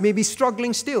their hearts may be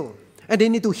struggling still. And they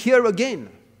need to hear again.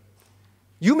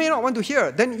 You may not want to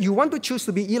hear. Then you want to choose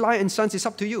to be Eli and sons, it's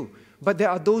up to you. But there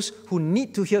are those who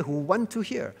need to hear, who want to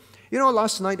hear. You know,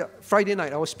 last night, Friday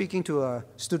night, I was speaking to a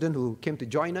student who came to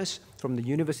join us from the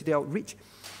university outreach.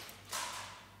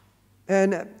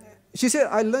 And she said,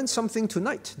 I learned something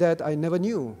tonight that I never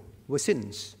knew were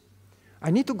sins.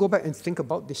 I need to go back and think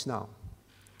about this now.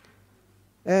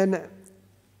 And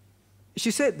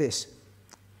she said this,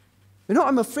 you know,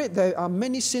 I'm afraid there are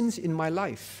many sins in my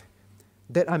life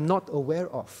that I'm not aware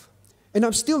of. And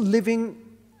I'm still living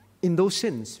in those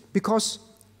sins because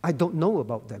I don't know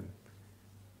about them.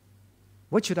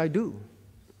 What should I do?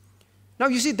 Now,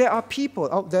 you see, there are people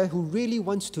out there who really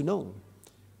want to know.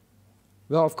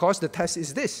 Well, of course, the test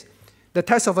is this. The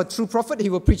test of a true prophet, he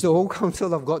will preach the whole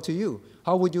counsel of God to you.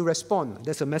 How would you respond?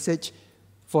 That's a message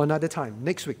for another time,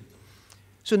 next week.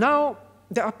 So now,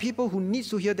 there are people who need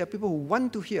to hear, there are people who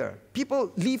want to hear.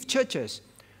 People leave churches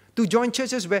to join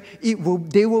churches where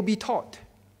they will be taught.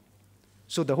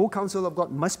 So the whole counsel of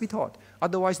God must be taught.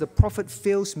 Otherwise, the prophet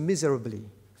fails miserably.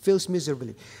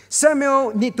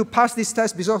 Samuel need to pass this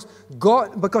test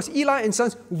because Eli and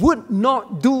sons would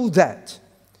not do that.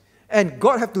 And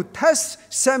God have to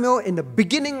test Samuel in the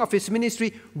beginning of his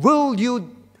ministry. Will you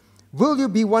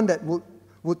be one that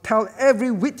will tell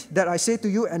every whit that I say to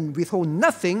you and withhold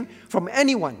nothing from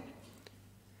anyone?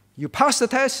 You pass the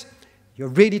test, you're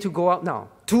ready to go out now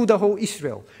to the whole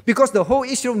Israel. Because the whole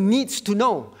Israel needs to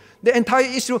know. The entire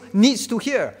Israel needs to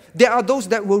hear. There are those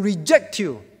that will reject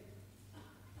you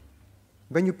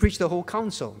when you preach the whole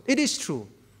counsel. It is true.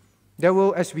 There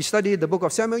will, as we study the book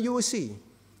of Samuel, you will see,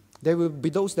 there will be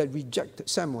those that rejected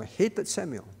Samuel, hated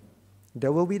Samuel.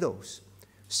 There will be those.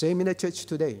 Same in the church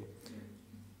today.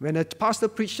 When a pastor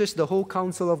preaches the whole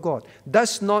counsel of God,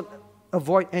 does not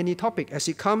avoid any topic. As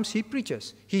it comes, he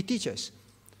preaches, he teaches.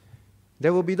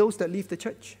 There will be those that leave the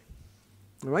church.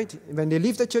 All right? When they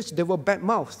leave the church, they will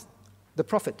badmouth the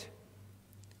prophet.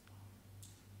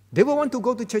 They will want to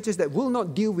go to churches that will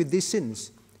not deal with these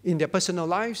sins in their personal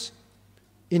lives,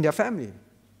 in their family,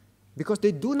 because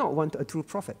they do not want a true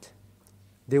prophet.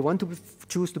 They want to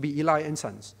choose to be Eli and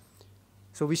sons.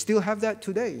 So we still have that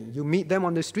today. You meet them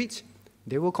on the streets,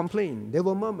 they will complain, they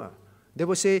will murmur. They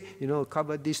will say,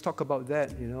 cover this, talk about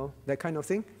that, that kind of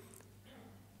thing.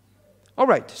 All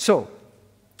right, so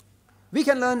we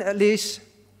can learn at least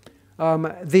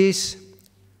these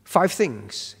five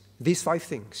things.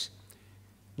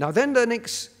 Now then the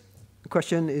next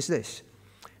question is this.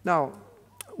 Now,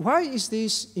 why is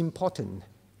this important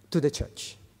to the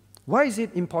church? Why is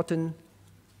it important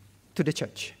to the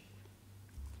church?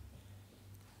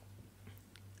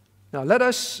 Now let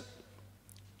us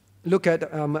look at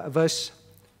verse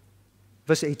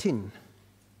 18.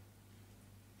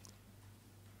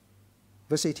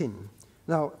 Verse 18.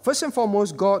 Now, first and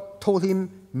foremost, God told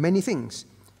him many things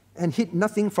and hid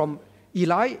nothing from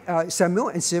Samuel,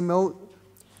 and Samuel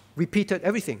repeated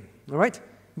everything, all right?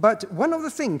 But one of the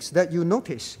things that you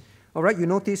notice, all right,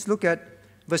 look at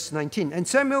verse 19. And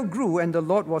Samuel grew, and the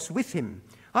Lord was with him.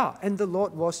 And the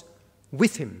Lord was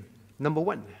with him. Number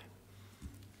one.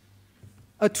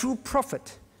 A true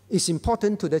prophet is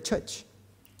important to the church,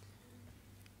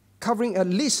 covering at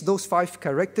least those five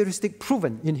characteristics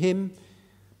proven in him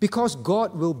because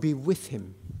God will be with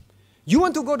him. You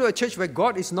want to go to a church where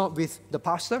God is not with the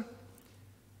pastor?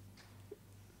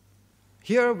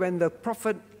 Here, when the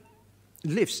prophet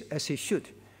lives as he should,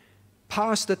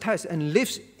 pass the test and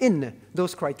lives in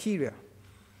those criteria,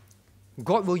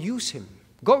 God will use him.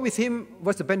 God with him,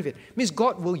 what's the benefit? Means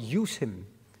God will use him.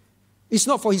 It's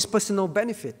not for his personal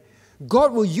benefit.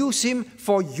 God will use him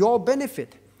for your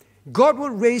benefit. God will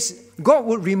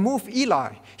remove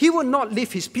Eli. He will not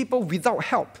leave his people without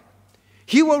help.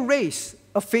 He will raise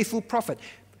a faithful prophet.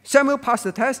 Samuel passed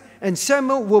the test, and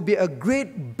Samuel will be a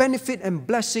great benefit and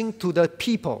blessing to the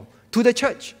people, to the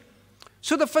church.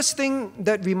 So the first thing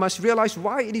that we must realize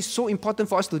why it is so important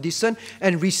for us to discern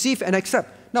and receive and accept.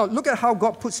 Now look at how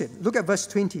God puts it. Look at verse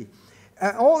 20.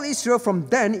 And all Israel from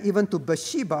Dan even to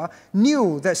Beersheba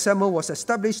knew that Samuel was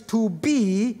established to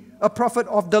be a prophet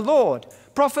of the Lord.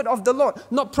 Prophet of the Lord,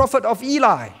 not prophet of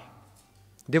Eli.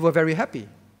 They were very happy.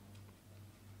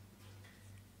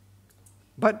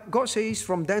 But God says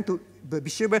from Dan to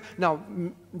Beersheba. Now,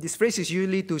 this phrase is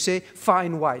usually to say far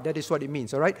and wide. That is what it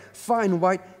means, all right? Far and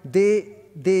wide,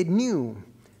 they knew.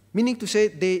 Meaning to say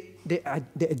they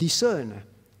discern.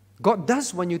 God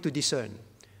does want you to discern.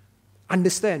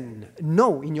 Understand,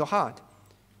 know in your heart.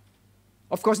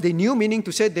 Of course, they knew, meaning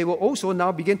to say they will also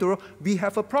now begin to, we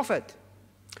have a prophet.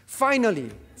 Finally,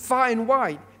 far and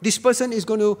wide, this person is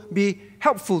going to be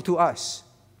helpful to us.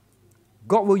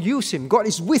 God will use him. God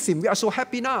is with him. We are so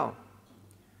happy now.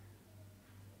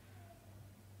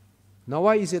 Now,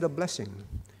 why is it a blessing?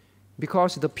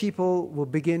 Because the people will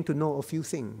begin to know a few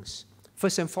things.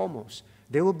 First and foremost,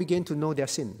 they will begin to know their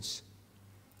sins.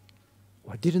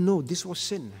 Oh, I didn't know this was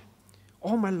sin.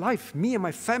 All my life, me and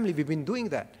my family, we've been doing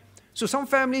that. So some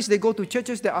families, they go to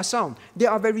churches that are sound. They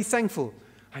are very thankful.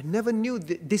 I never knew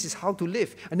this is how to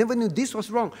live. I never knew this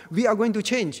was wrong. We are going to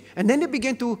change. And then they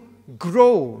begin to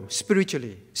grow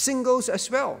spiritually. Singles as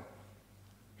well.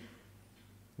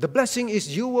 The blessing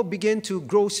is you will begin to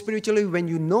grow spiritually when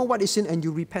you know what is sin and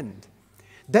you repent.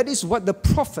 That is what the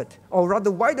prophet, or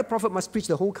rather why the prophet must preach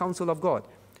the whole counsel of God.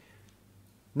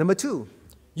 Number two,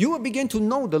 you will begin to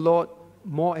know the Lord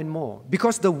more and more,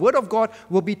 because the word of God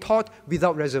will be taught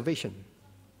without reservation.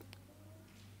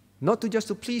 Not to just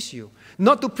to please you,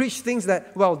 not to preach things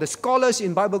that, well, the scholars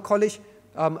in Bible college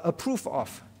approve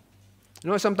of. You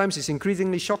know, sometimes it's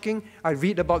increasingly shocking. I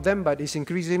read about them, but it's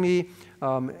increasingly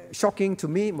shocking to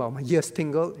me. Well, my ears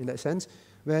tingle in that sense.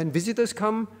 When visitors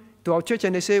come to our church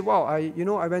and they say, wow,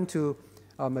 I went to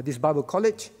this Bible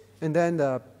college, and then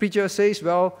the preacher says,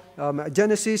 well,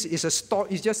 Genesis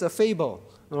is just a fable,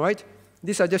 all right?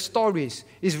 These are just stories.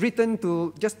 It's written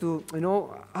just to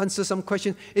answer some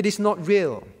questions. It is not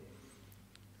real.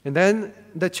 And then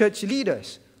the church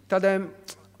leaders tell them,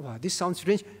 wow, this sounds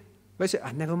strange. But I say,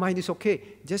 never mind, it's okay.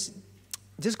 Just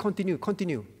continue.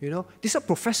 These are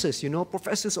professors,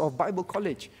 professors of Bible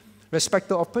college,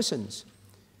 respecter of persons.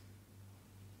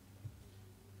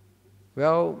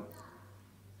 Well,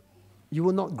 you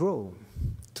will not grow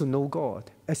to know God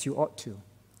as you ought to.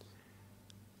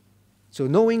 So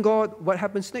knowing God, what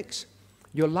happens next?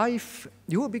 Your life,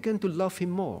 you will begin to love him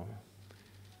more.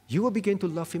 You will begin to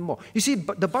love him more. You see,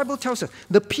 the Bible tells us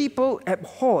the people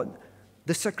abhorred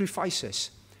the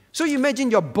sacrifices. So you imagine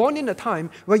you're born in a time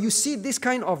where you see this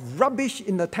kind of rubbish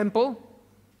in the temple.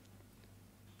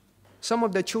 Some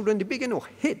of the children, they begin to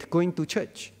hate going to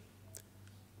church.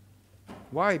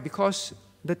 Why? Because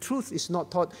the truth is not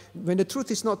taught. When the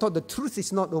truth is not taught, the truth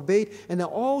is not obeyed, and there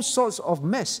are all sorts of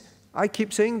mess. I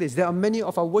keep saying this. There are many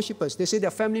of our worshippers. They say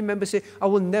their family members say, I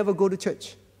will never go to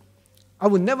church. I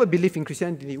will never believe in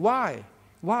Christianity. Why?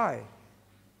 Why?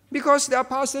 Because there are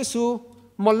pastors who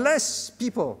molest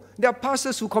people. There are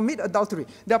pastors who commit adultery.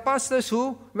 There are pastors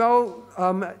who,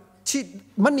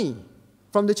 cheat money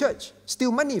from the church,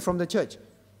 steal money from the church.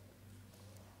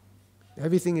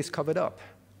 Everything is covered up.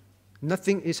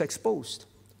 Nothing is exposed.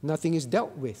 Nothing is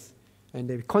dealt with. And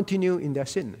they continue in their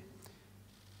sin.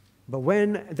 But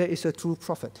when there is a true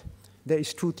prophet, there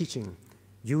is true teaching.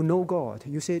 You know God.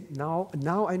 You say, now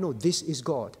I know this is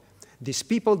God. These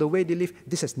people, the way they live,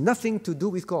 this has nothing to do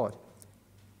with God.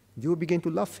 You will begin to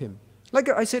love him. Like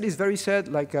I said, it's very sad.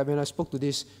 Like when I spoke to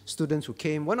these students who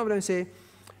came, one of them said,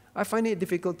 I find it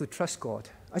difficult to trust God.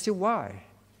 I said, why?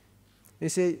 They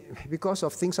say, because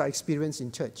of things I experienced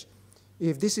in church.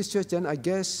 If this is church, then I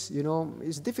guess,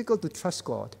 it's difficult to trust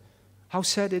God. How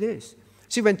sad it is.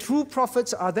 See, when true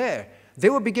prophets are there, they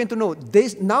will begin to know,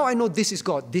 now I know this is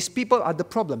God. These people are the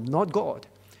problem, not God.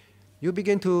 You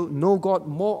begin to know God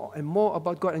more and more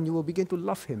about God, and you will begin to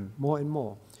love him more and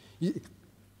more.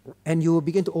 And you will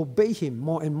begin to obey him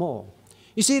more and more.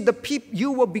 You see,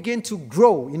 you will begin to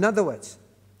grow. In other words,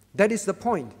 That is the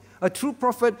point. A true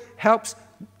prophet helps,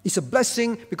 is a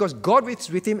blessing because God is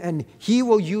with him and he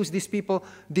will use these people,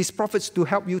 these prophets to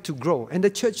help you to grow and the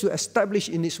church to establish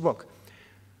in its work.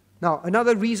 Now,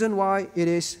 another reason why it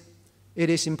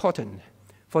is important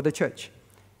for the church.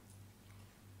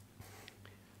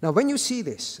 Now, when you see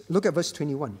this, look at verse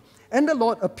 21. And the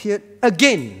Lord appeared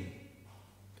again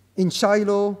in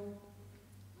Shiloh,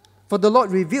 for the Lord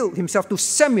revealed himself to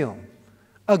Samuel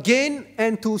again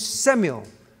and to Samuel.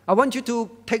 I want you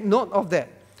to take note of that.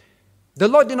 The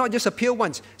Lord did not just appear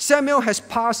once. Samuel has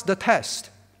passed the test.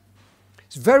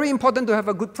 It's very important to have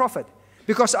a good prophet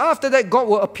because after that, God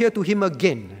will appear to him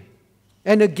again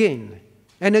and again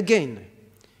and again,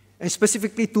 and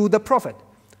specifically to the prophet.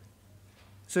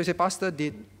 So you say, Pastor,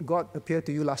 did God appear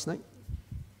to you last night?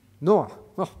 No.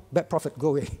 Oh, bad prophet, go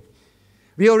away.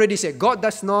 We already said God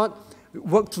does not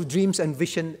work through dreams and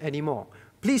vision anymore.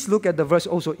 Please look at the verse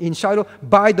also in Shiloh,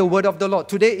 by the word of the Lord.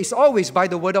 Today is always by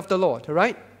the word of the Lord,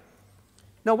 right?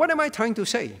 Now, what am I trying to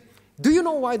say? Do you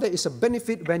know why there is a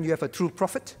benefit when you have a true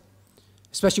prophet?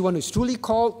 Especially one who is truly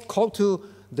called to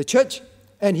the church,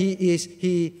 and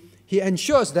he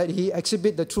ensures that he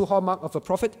exhibits the true hallmark of a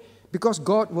prophet, because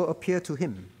God will appear to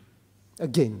him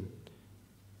again.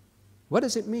 What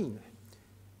does it mean?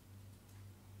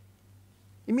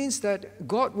 It means that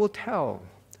God will tell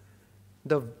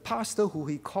the pastor who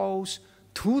he calls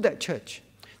to that church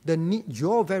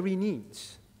your very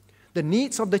needs, the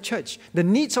needs of the church, the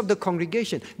needs of the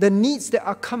congregation, the needs that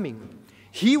are coming.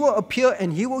 He will appear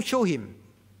and he will show him.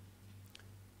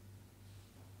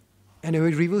 And he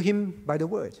will reveal him by the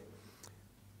word.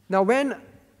 Now, when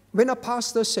a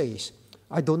pastor says,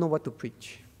 I don't know what to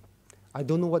preach, I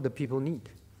don't know what the people need,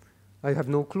 I have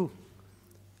no clue.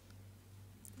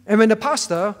 And when the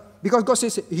pastor, because God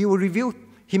says he will reveal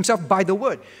himself by the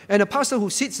word, and a pastor who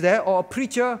sits there, or a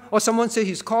preacher, or someone says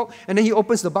he's called, and then he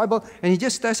opens the Bible, and he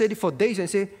just stares at it for days and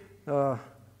say,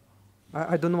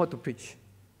 I don't know what to preach.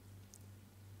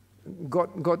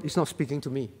 God is not speaking to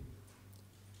me.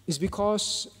 It's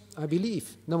because I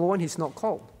believe, number one, he's not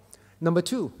called. Number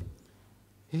two,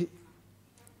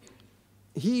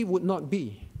 he would not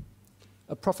be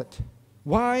a prophet.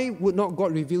 Why would not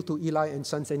God reveal to Eli and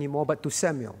sons anymore, but to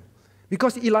Samuel?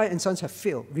 Because Eli and sons have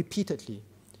failed repeatedly.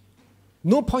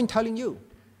 No point telling you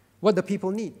what the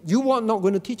people need. You are not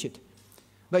going to teach it.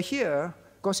 But here,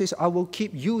 God says, I will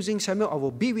keep using Samuel. I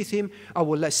will be with him. I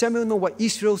will let Samuel know what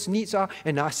Israel's needs are,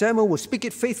 and Samuel will speak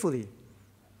it faithfully.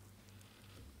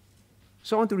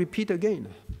 So I want to repeat again.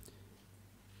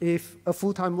 If a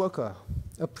full-time worker,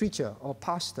 a preacher or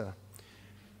pastor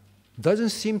doesn't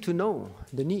seem to know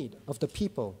the need of the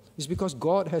people, it's because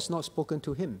God has not spoken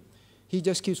to him. He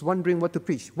just keeps wondering what to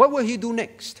preach. What will he do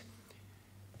next?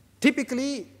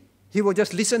 Typically, he will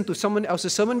just listen to someone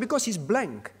else's sermon because he's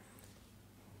blank.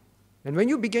 And when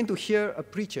you begin to hear a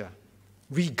preacher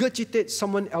regurgitate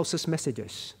someone else's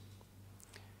messages,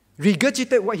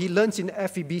 regurgitate what he learns in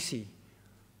FEBC,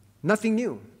 nothing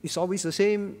new. It's always the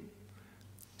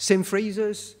same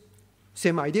phrases,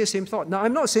 same idea, same thought. Now,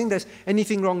 I'm not saying there's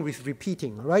anything wrong with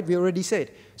repeating, all right? We already said.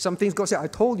 Some things God said, I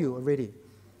told you already.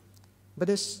 But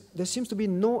there seems to be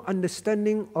no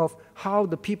understanding of how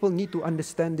the people need to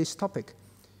understand this topic.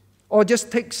 Or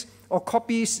just takes or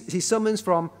copies his sermons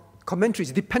from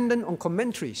commentaries, dependent on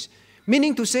commentaries.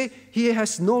 Meaning to say, he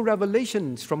has no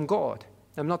revelations from God.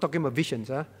 I'm not talking about visions,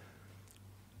 huh?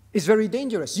 It's very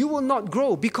dangerous. You will not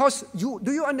grow because do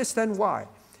you understand why?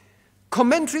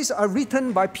 Commentaries are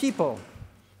written by people,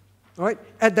 right?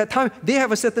 At that time, they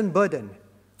have a certain burden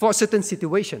for a certain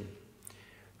situation.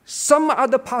 Some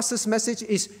other pastor's message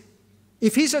is,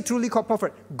 if he's a truly called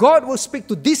prophet, God will speak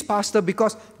to this pastor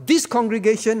because this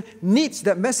congregation needs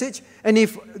that message. And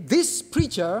if this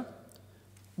preacher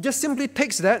just simply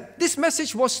takes that, this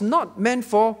message was not meant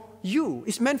for you.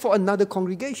 It's meant for another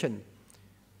congregation.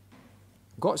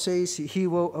 God says he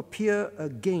will appear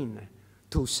again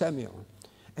to Samuel,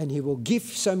 and he will give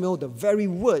Samuel the very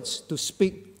words to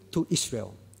speak to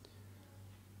Israel.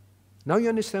 Now you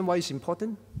understand why it's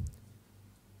important?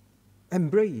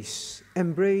 Embrace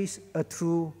a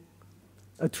true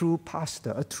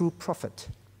pastor, a true prophet.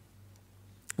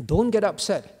 Don't get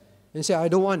upset and say, I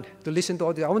don't want to listen to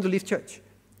all this. I want to leave church.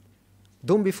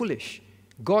 Don't be foolish.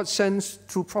 God sends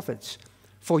true prophets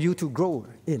for you to grow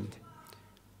in.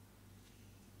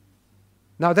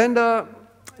 Now then the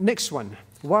next one.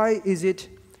 Why is it?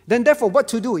 Then therefore what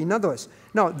to do? In other words,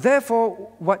 now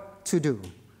therefore what to do?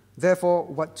 Therefore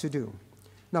what to do?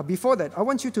 Now before that, I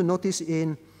want you to notice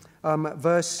in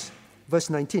verse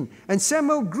 19. And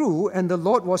Samuel grew, and the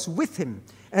Lord was with him,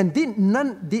 and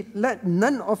did let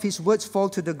none of his words fall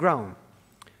to the ground.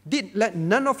 did let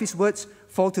none of his words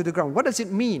fall to the ground. What does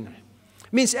it mean?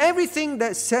 It means everything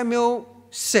that Samuel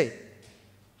said,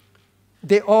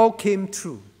 they all came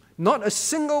true. Not a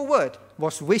single word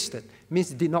was wasted. It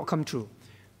means it did not come true.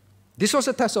 This was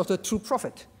a test of the true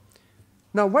prophet.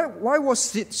 Now, why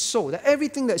was it so that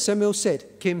everything that Samuel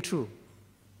said came true?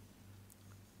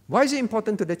 Why is it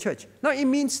important to the church? Now, it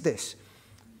means this.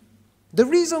 The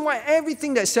reason why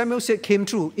everything that Samuel said came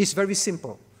true is very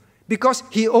simple. Because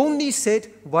he only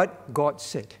said what God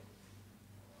said.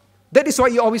 That is why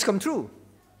it always comes true.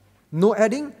 No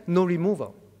adding, no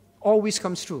removal. Always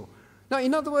comes true. Now,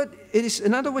 in other words,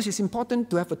 it's important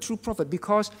to have a true prophet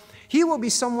because he will be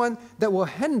someone that will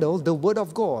handle the word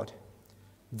of God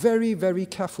very, very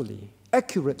carefully,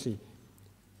 accurately.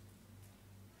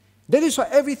 That is why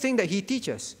everything that he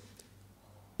teaches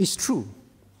is true.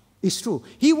 Is true.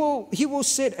 He will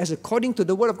say it as according to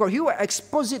the word of God. He will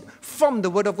expose it from the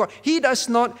word of God. He does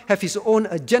not have his own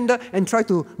agenda and try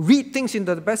to read things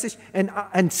into the passage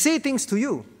and say things to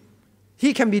you.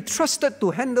 He can be trusted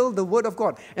to handle the word of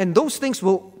God. And those things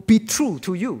will be true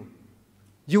to you.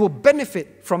 You will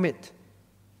benefit from it.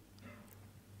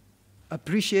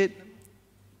 Appreciate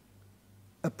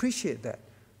that.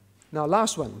 Now,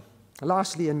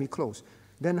 lastly, and we close.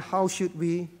 Then how should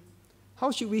we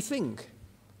think?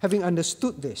 Having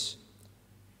understood this.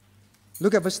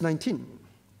 Look at verse 20.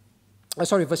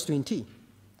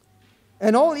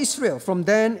 And all Israel, from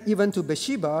Dan even to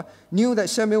Beersheba, knew that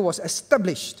Samuel was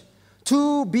established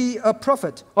to be a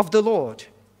prophet of the Lord.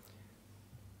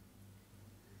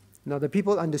 Now the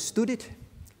people understood it,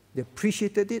 they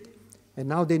appreciated it, and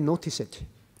now they notice it.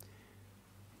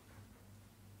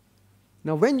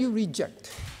 Now when you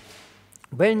reject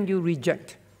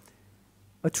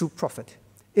a true prophet,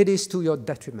 it is to your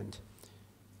detriment.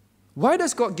 Why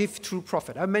does God give true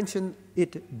prophet? I mentioned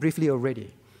it briefly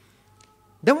already.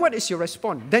 Then what is your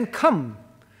response? Then come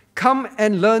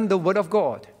and learn the word of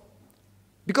God.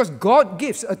 Because God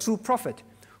gives a true prophet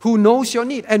who knows your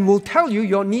need and will tell you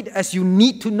your need as you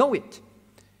need to know it.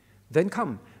 Then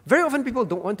come. Very often people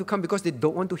don't want to come because they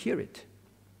don't want to hear it.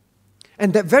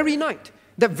 And that very night,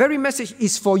 that very message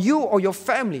is for you or your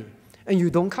family, and you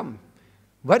don't come.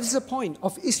 What is the point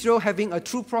of Israel having a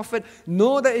true prophet,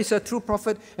 know that it's a true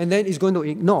prophet, and then is going to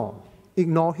ignore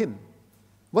him?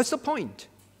 What's the point?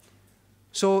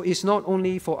 So it's not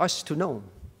only for us to know,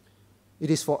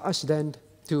 it is for us then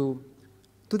to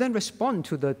then respond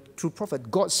to the true prophet.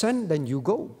 God sent, then you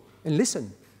go and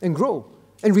listen and grow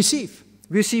and receive.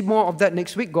 We'll see more of that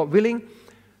next week, God willing.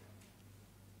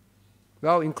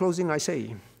 Well, in closing, I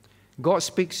say, God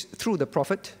speaks through the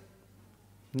prophet,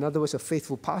 in other words, a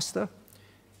faithful pastor,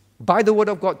 by the word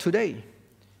of God today.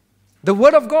 The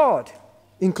word of God,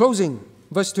 in closing,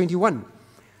 verse 21,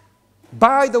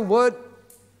 by the word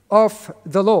of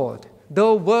the Lord,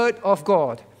 the word of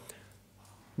God.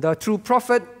 The true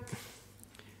prophet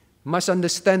must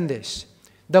understand this.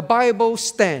 The Bible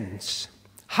stands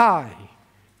high.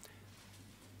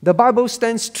 The Bible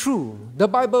stands true. The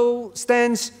Bible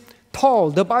stands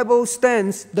tall. The Bible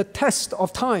stands the test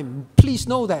of time. Please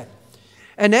know that.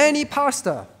 And any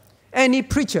pastor, any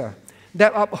preacher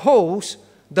that upholds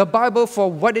the Bible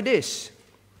for what it is,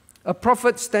 a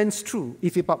prophet stands true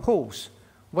if he upholds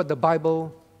what the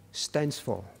Bible stands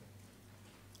for.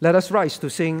 Let us rise to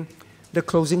sing the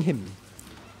closing hymn.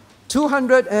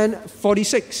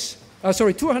 256.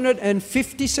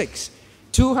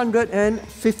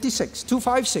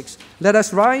 256. Let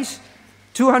us rise.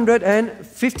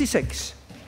 256.